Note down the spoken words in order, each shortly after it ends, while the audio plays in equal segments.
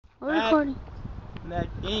We're recording.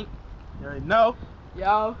 Fanatic Inc. You already know.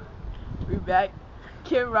 Yo, we back.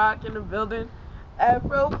 Kid Rock in the building.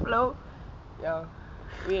 Afro Flow. Yo,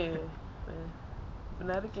 we in here, man.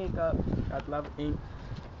 Fanatic Inc up. Got love Inc.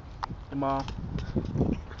 Come on.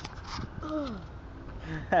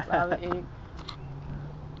 Lava Inc.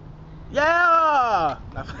 Yeah!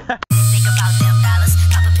 Think about them dollars.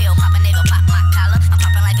 Pop a pill, pop a nigga, pop my collar. I'm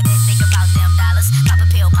popping like a think about them dollars. Pop a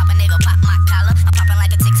pill, pop a nigga, pop my collar. I'm popping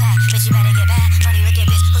like a tic tac. Bitch, you better get back. Money looking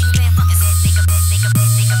bitch, who you been fucking with?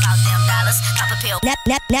 Think about them dollars. Pop a pill.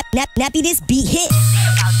 Nappy this beat hit.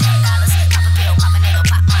 Think about them dollars. Pop a pill, pop a nigga,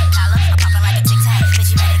 pop my collar. I'm popping like a tic tac.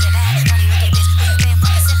 Bitch, you better get back. Money looking bitch, who you been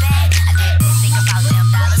fucking sit back? I did think about them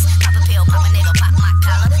dollars. Pop a pill, pop a nigga, pop my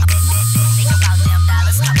collar. Think about them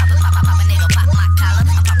dollars. Pop a nigga, pop my collar.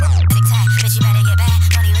 I'm popping tic tac. Bitch, you better get back.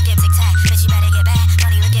 Money looking tic tac. Bitch, you better get back.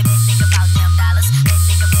 Money looking bitch. Think about them dollars.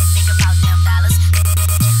 Think about them dollars.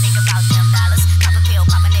 Think about them dollars. Pop a pill,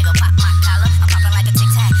 pop a nigga, pop my collar. I'm popping like a tic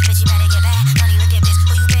tac. Bitch, you better get back. Money looking bitch,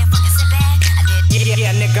 who you been fucking sit back? I did.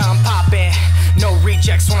 Yeah, nigga, I'm poppin'. No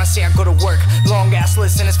rejects when I say I go to work. Long ass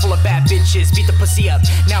list and it's full of bad bitches. Beat the pussy up,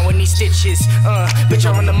 now I need stitches. Bitch,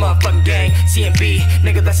 I run the motherfucking gang. CMB,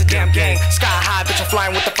 nigga, that's a damn gang. Sky high, bitch, I'm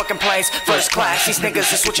flying with the fucking planes. First class, these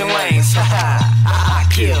niggas are switching lanes. I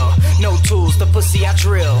kill, no tools, the pussy I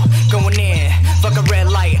drill. Going in, fuck a red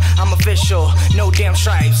light, I'm official. No damn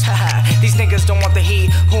stripes, these niggas don't want the heat.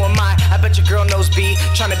 Who am I bet your girl knows B.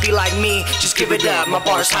 Tryna be like me, just give it up. My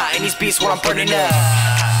bar's hot and these beats what I'm burning up.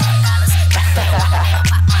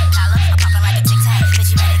 Pop my collar, I'm popping like a tic tac.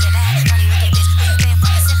 Bitch, you better get back. Money looking bitch, who you been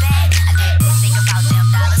fucking sit back? I did think about them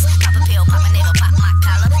dollars. Pop a pill, pop a nigga, pop my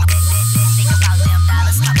collar. Think about them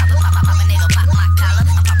dollars. Pop a nigga, pop my collar.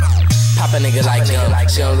 I'm popping. Pop a nigga like dumb.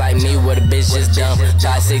 She don't like me, what a bitch just dumb.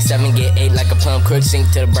 5, 6, 7, get 8 like a plum. Crook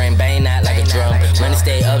sink to the brain, bang out like a drum. Money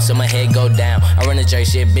stay up, so my head go down. I run the jerk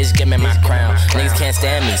shit, bitch, give me my crown. Niggas can't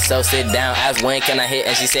stand me, so sit down. Ask when can I hit,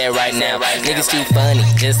 and she said right now. Niggas too funny,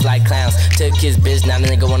 just like clowns. Took his bitch, now the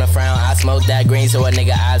nigga wanna frown. I smoke that green, so a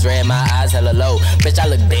nigga eyes red, my eyes hella low. Bitch, I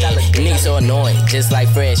look bad. Niggas so annoying, just like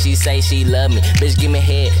Fred. She say she love me, bitch, give me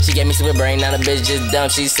head. She gave me super brain, now the bitch just dumb.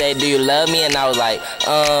 She say, do you love me? And I was like,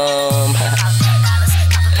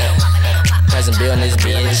 present bill in this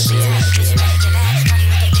bitch.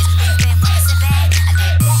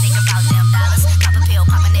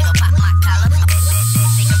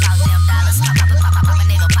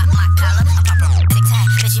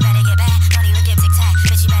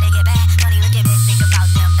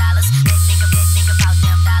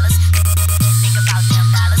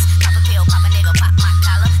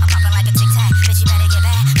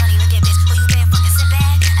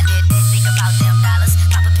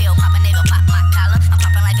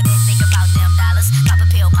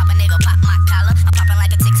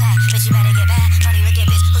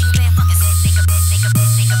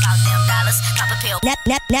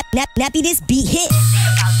 Nappy this beat hit.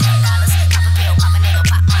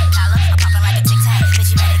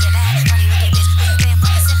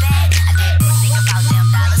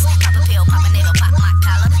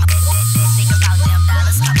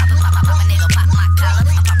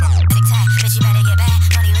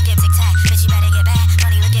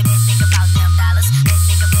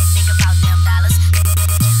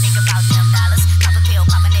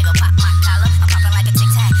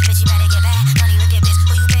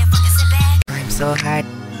 So high,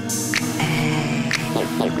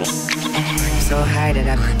 so high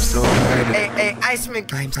that I'm so high. Hey, Iceman.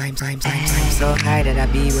 I'm so high that I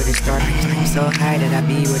be with the stars. I'm so high that I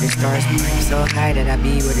be with the stars. I'm so high that I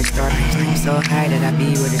be with the stars. I'm so high that I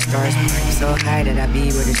be with the stars. I'm so high that I be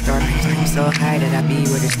with the stars. I'm so high that I be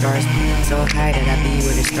with the stars. So high that I be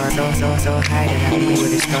with the stars. So high that I be with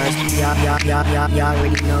the stars. Y'all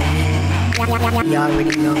already know me. Y'all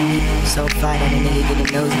already know me. So fly that a nigga get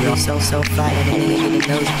a nosebleed. So fly that a nigga get a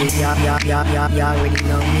nosebleed. Y'all already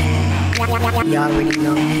know me. Y'all already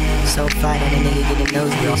know me. So fly that a nigga get a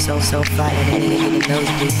nosebleed. So fly that a nigga get a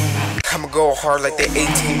nosebleed. I'ma go hard like the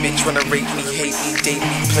 18 bitch wanna rape me, hate me, date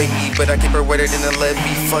me, play me, but I keep her wetter than a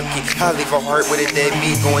levee. Fuck it, I leave her heart with a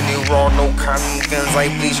deadbeat. Going in raw, no condom, guns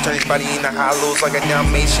like bleach. Turn his body into hollows like a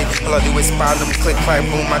Dalmatian. All I do is spot him, click, clap,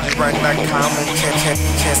 boom. I just run like common.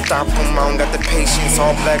 Can't stop him. I don't got the patience.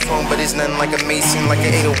 All black phone, but it's nothing like a Mason, like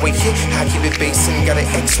an 808 hit. I keep it basing. Got an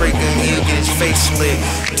X-ray gun, he'll get his face slit.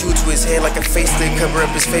 Two to his head like a facelift. Cover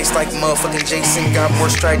up his face like motherfucking Jason. Got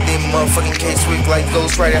more strike than motherfucking K-Swick like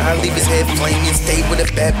Ghost Rider. I leave his his head flaming. Stay with a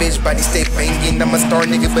bad bitch, body stay banging. I'm a star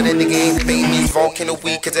nigga, but that nigga ain't famous. Volcano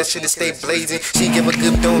weed, cause that shit stay blazing. She give a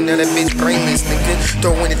good dome, now that bitch brainless, nigga.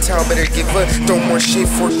 Throw in the towel, better give up. Throw more shit,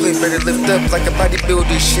 forklift, better lift up. Like a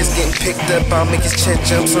bodybuilder, shit's getting picked up. I'll make his chest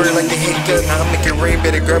jump, sorta like the hiccup. I'll make it rain,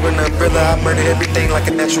 better grab an umbrella. I murder everything like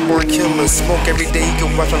a natural born killer. Smoke every day, you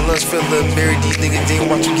can watch my lunch fill up. Bury these niggas, then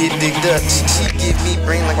watch you get digged up. She give me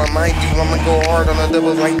brain like my mind do. I'ma go hard on a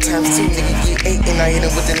double like times 2. Nigga get 8 and I hit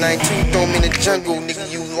him with the 9-2. Throw him in the jungle, nigga,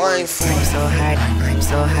 you lying fool. I'm so high, I'm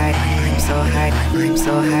so high, I'm so high, I'm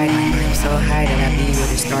so high, I'm so high that I be with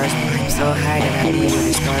the stars. I'm so high that I be with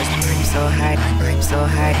the stars. I'm so high, I'm so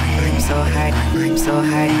high, I'm so high, I'm so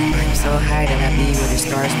high, I'm so high that I be with the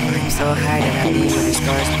stars. I'm so high that I be with the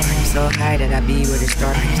stars. I'm so high that I be with the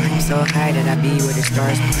stars. I'm so high that I be with the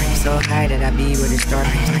stars. I'm so high that I be with the stars.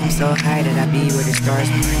 I'm so high that I be with the stars.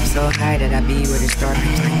 I'm so high that I be with the stars.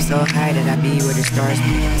 I'm so high that I be with the stars.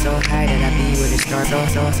 So high that I be with the stars.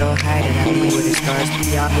 So high that I be with the stars.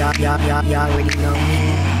 Y'all already know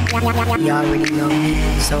me. Y'all already know me.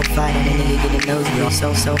 So fly that a nigga get a nosebleed.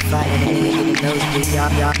 So fly that a nigga get a nosebleed.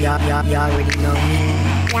 Y'all already know me.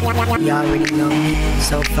 Y'all already know me.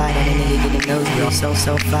 So fly that a nigga get a nosebleed. So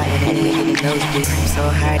fly that a nigga get a nosebleed. I'm so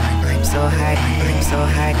high, I'm so high, I'm so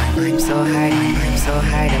high, I'm so high, I'm so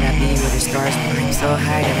high that I be with the stars. I'm so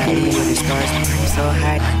high that I be with the stars. I'm so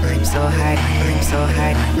high, I'm so high, I'm so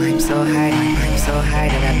high, I'm so high, I'm so high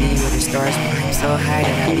that I be with the stars. I'm so high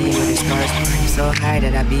that I be with the stars. I'm so high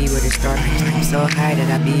that I be with the stars. I'm so high that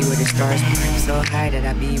I be with the stars. I'm so high that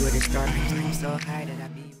I be with the stars. I'm so high that I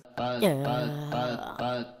be. Shit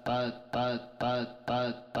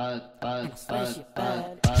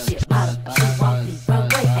model, she walk the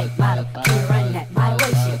runway. Hey model, can you run that my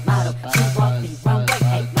way? Shit model, she walk the runway.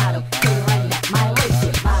 Hey model, can you run that my way?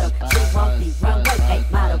 Shit model, she walk the runway. Hey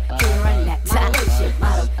model, can you run that my way? Shit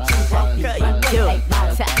model, she walk the runway. Hey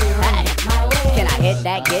model, can you run that my way? Can I hit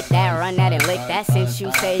that, get that, run that, and lick that? Since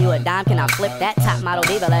you say you a dime, can I flip that? Top model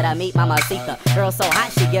diva, let her meet Mamacita. Girl so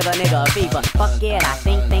hot, she give a nigga a fever. Fuck it, I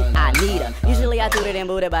think I need her. Usually I do it and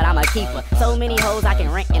boot it, but I'm a keeper. So many hoes I can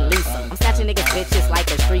rent and lease them. I'm snatching niggas bitches like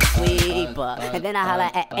a street sweeper. And then I holla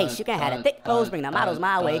at Ace, you can have the thick hoes, bring the models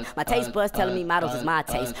my way. My taste buds telling me models is my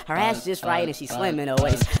taste. Her ass just right and she slim in her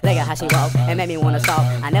waist. Look at how she walk and made me wanna stalk.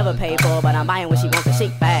 I never paid for her, but I'm buying what she wants cause she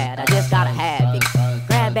bad. I just gotta have it.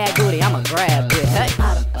 Grab bad booty, I'ma grab it. Hey.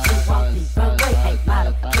 Model, she walk the runway. Hey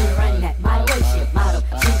model, can you run that my way? Shit model,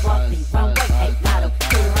 she walk the runway. Hey model,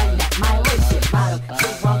 can you run that my way? Shit model, she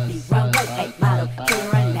walk the runway. Hey model, can you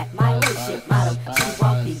run that my way? Shit model, she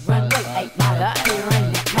walk the runway. Hey model, can you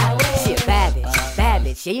run that my way? Shit bad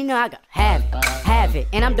bitch, yeah you know I gotta have it,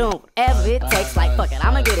 and I'm doing whatever it takes. Like fuck it,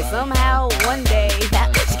 I'ma get it somehow one day.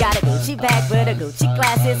 She got a Gucci bag with her Gucci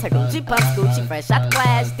glasses, her Gucci pumps, Gucci fresh out the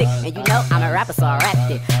plastic. And you know I'm a rapper, so I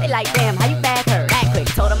rapped it. They like, damn, how you bag her that quick?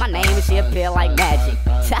 Told her my name and she appeared like magic.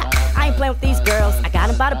 I ain't playing with these girls. I got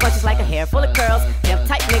them by the bunches like a hair full of curls. Pimp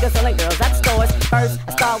type niggas selling girls at the stores. First,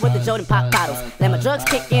 I start with the Jordan pop bottles. Then my drugs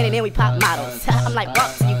kick in and then we pop models. I'm like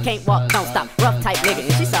rock so you can't walk, don't stop. Rough type nigga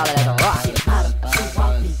and she solid as a rock. Shit model, she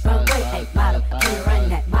walk the runway. Hey model, can you run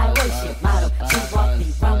that my way? Shit model, she walk the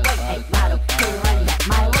runway. Hey model, can you run that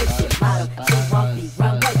my way? Shit model, she walk the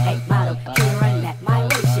runway. Hey model, can you run that my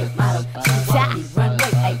way? Shit model, she walk the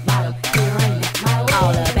runway. Hey model, can you run that my way?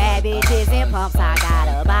 All the bad bitches and pumps, I got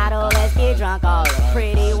a bottle, let's get drunk. All the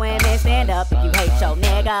pretty women stand up, if you hate your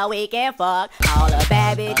nigga, we can fuck. All the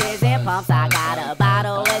bad bitches and pumps, I got a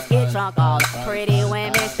bottle, let's get drunk. All the pretty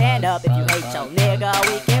women stand up, if you hate your nigga,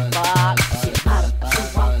 we can fuck. Shit model, she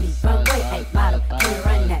walk the runway. Hey model, can you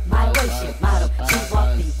run that my way? Shit model, she walk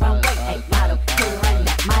the runway. Hey model, can you run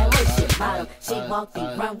that my way? Shit model, she walk the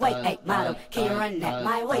runway. Hey model, can you run that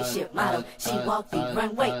my way? Shit model, she walk the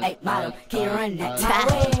runway. Hey model, can you run that my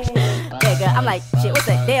way? Nigga, I'm like, shit, what's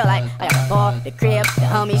the deal? Like, I got the bar, the crib, the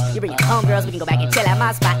homies. You bring your homegirls, we can go back and chill at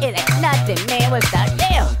my spot. It ain't nothing, man, what's the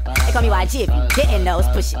deal? They call me YG if you didn't know, it's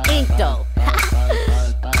Push Your Ink though.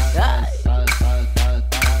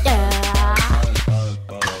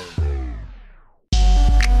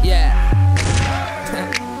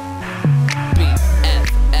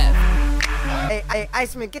 Hey,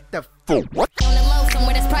 Iceman, get the On the low,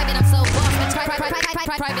 somewhere that's private, I'm so boss. Private, I'm so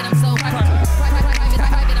private, I'm so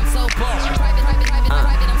boss.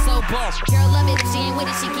 Private, I'm so boss. Girl love it if she ain't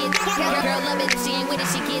with it, she get. Girl love it if she ain't with it,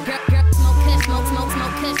 she get. Girl, smoke kush, smoke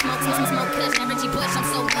kush. And Richie Bush, I'm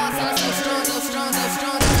so lost. And it's so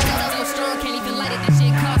strong, can't even light it, that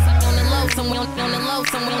shit costs. I'm on the low, somewhere on the low.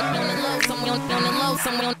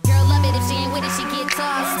 Girl love it if she ain't with it, she get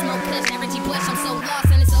tossed. Smoke kush, and Richie Bush, I'm so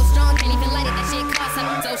lost. And it's so strong, can't even light it, that shit costs.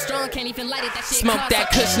 I'm so strong, can't even light it. light it, that shit Smoke that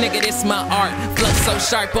kush, nigga, this my art. Flow so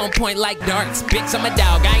sharp, on point like darts. Bitch, I'm a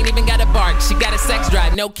dog, I ain't even got a bark. She got a sex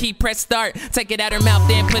drive, no key, press start. Take it out her mouth,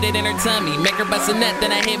 then put it in her tummy. Make her bust a nut,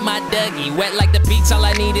 then I hit my Dougie. Wet like the beach, all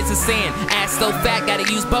I need is a sand. Ass so fat,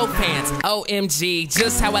 gotta use both hands. OMG,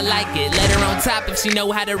 just how I like it. Let her on top if she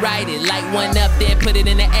know how to ride it. Light one up, then put it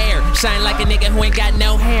in the air. Shine like a nigga who ain't got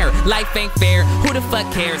no hair. Life ain't fair, who the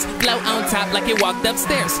fuck cares? Float on top like it walked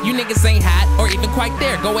upstairs. You niggas ain't hot or even quite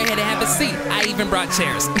there. Go ahead and have a seat, I even brought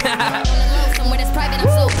chairs. On the low, somewhere that's private, I'm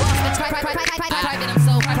so boss. Private, I'm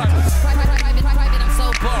so private, I'm so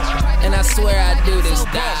boss. And I swear I do this,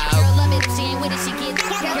 dog. Girl love it if she ain't with it, she get.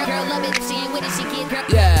 Girl love it if she ain't with it, she get.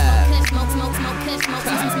 Yeah. Smoke kush,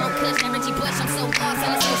 smoke kush, never G push. I'm so boss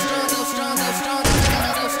and it's so strong, so strong, so strong,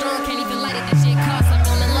 so strong. Can't even light it, that shit costs. I'm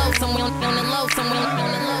on the low, somewhere on the low, somewhere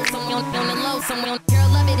on the low, somewhere on the low, somewhere on. Girl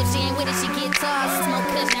love it if she ain't with it, she get tossed. Smoke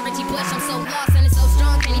kush, never G push. I'm so lost and it's so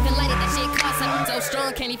strong, can't even light it, that shit costs. I'm so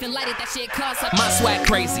strong, can't even light it, that shit costs. My swag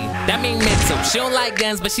crazy, that mean mental. She don't like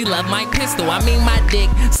guns, but she love my pistol. I mean my dick,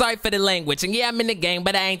 sorry for the language. And yeah, I'm in the game,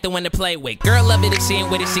 but I ain't the one to play with. Girl love it if she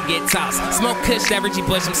ain't with it, she get tossed. Smoke kush, average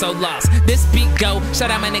push, I'm so lost. This beat go,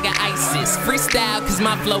 shout out my nigga ISIS. Freestyle, cause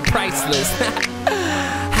my flow priceless.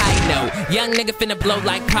 High note, young nigga finna blow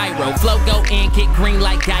like pyro. Flow go in, get green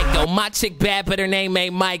like Geico. My chick bad, but her name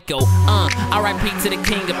ain't Michael. R.I.P. to the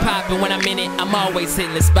king of pop, and when I'm in it, I'm always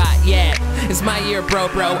hitting the spot. Yeah, it's my year, bro.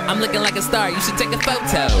 I'm looking like a star, you should take a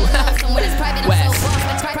photo. Someone is private, I'm so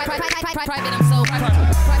boss. Private, I'm so private,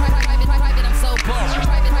 I'm so boss.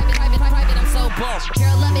 Private, I'm so boss.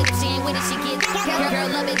 Girl love it if she ain't with it, she get. Girl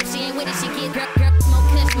love it if she ain't with it, she get. Girl, smoke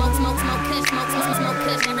kush, smoke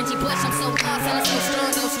kush, never G push. I'm so lost and it's so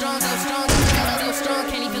strong, so strong, so strong, so strong.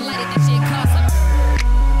 Can't even light it, that shit costs.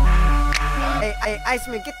 Hey,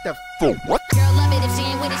 Iceman, get the Girl love it if she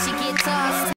ain't with it, she get tossed.